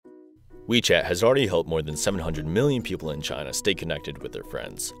WeChat has already helped more than 700 million people in China stay connected with their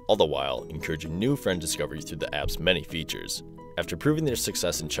friends, all the while encouraging new friend discovery through the app's many features. After proving their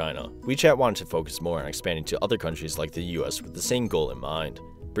success in China, WeChat wanted to focus more on expanding to other countries like the US with the same goal in mind,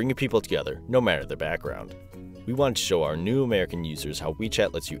 bringing people together no matter their background. We wanted to show our new American users how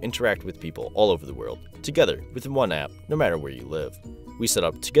WeChat lets you interact with people all over the world, together within one app, no matter where you live. We set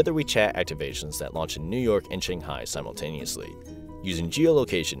up Together WeChat activations that launched in New York and Shanghai simultaneously. Using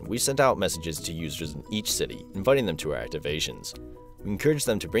geolocation, we sent out messages to users in each city, inviting them to our activations. We encouraged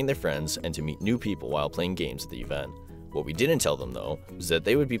them to bring their friends and to meet new people while playing games at the event. What we didn't tell them, though, was that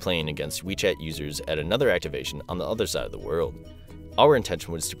they would be playing against WeChat users at another activation on the other side of the world. Our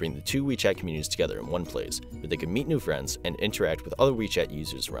intention was to bring the two WeChat communities together in one place, where they could meet new friends and interact with other WeChat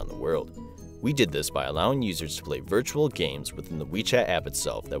users around the world. We did this by allowing users to play virtual games within the WeChat app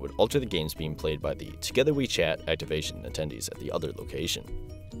itself that would alter the games being played by the Together WeChat activation attendees at the other location.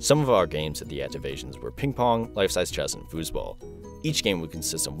 Some of our games at the activations were ping pong, life-size chess, and foosball. Each game would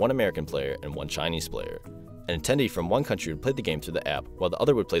consist of one American player and one Chinese player. An attendee from one country would play the game through the app, while the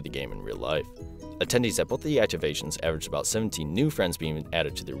other would play the game in real life. Attendees at both the activations averaged about 17 new friends being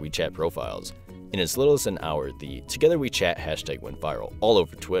added to their WeChat profiles. In as little as an hour, the Together WeChat hashtag went viral all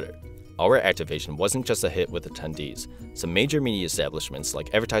over Twitter. Our activation wasn't just a hit with attendees. Some major media establishments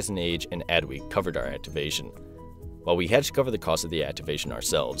like Advertising Age and Adweek covered our activation. While we had to cover the cost of the activation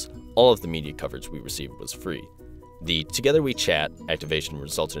ourselves, all of the media coverage we received was free. The Together WeChat activation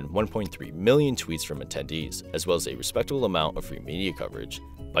resulted in 1.3 million tweets from attendees, as well as a respectable amount of free media coverage.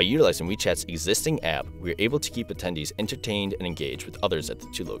 By utilizing WeChat's existing app, we were able to keep attendees entertained and engaged with others at the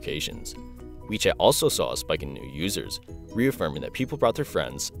two locations. WeChat also saw a spike in new users, reaffirming that people brought their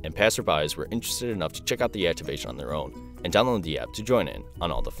friends and passerbys were interested enough to check out the activation on their own and download the app to join in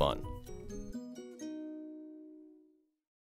on all the fun.